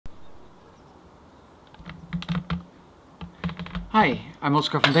Hi, I'm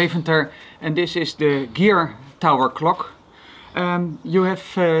Oscar van Deventer and this is the gear tower clock. You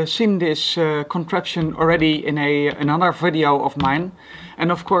have seen this contraption already in another video of mine,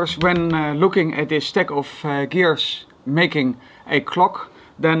 and of course when looking at this stack of gears making a clock,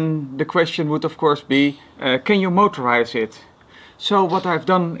 then the question would of course be, can you motorize it? So what I've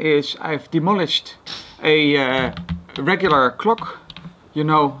done is I've demolished a regular clock, you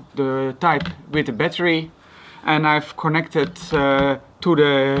know, the type with the battery, and I've connected to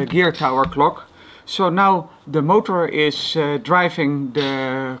the gear tower clock. So now the motor is driving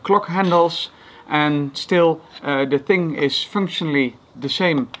the clock handles, and still the thing is functionally the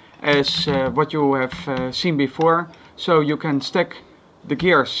same as what you have seen before. So you can stack the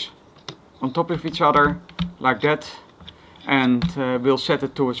gears on top of each other like that, and we'll set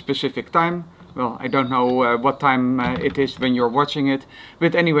it to a specific time. Well, I don't know what time it is when you're watching it,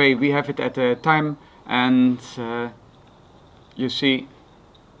 but anyway, we have it at a time, and you see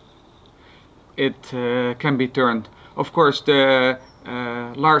it can be turned. Of course, the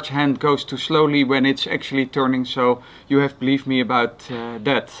large hand goes too slowly when it's actually turning, so you have to believe me about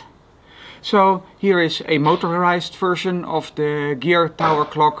that. So here is a motorized version of the gear tower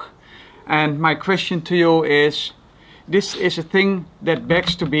clock, and my question to you is, this is a thing that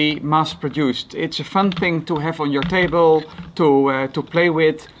begs to be mass produced. It's a fun thing to have on your table, to play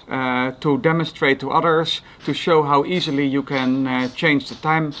with, to demonstrate to others, to show how easily you can change the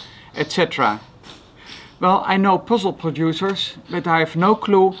time, etc. Well, I know puzzle producers, but I have no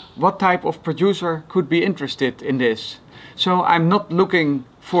clue what type of producer could be interested in this. So I'm not looking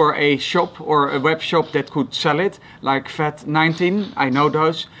for a shop or a web shop that could sell it, like VAT19, I know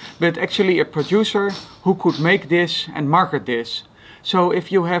those, but actually a producer who could make this and market this. So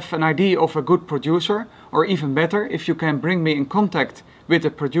if you have an idea of a good producer, or even better, if you can bring me in contact with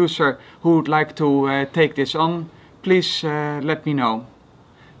a producer who would like to take this on, please let me know.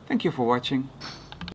 Thank you for watching.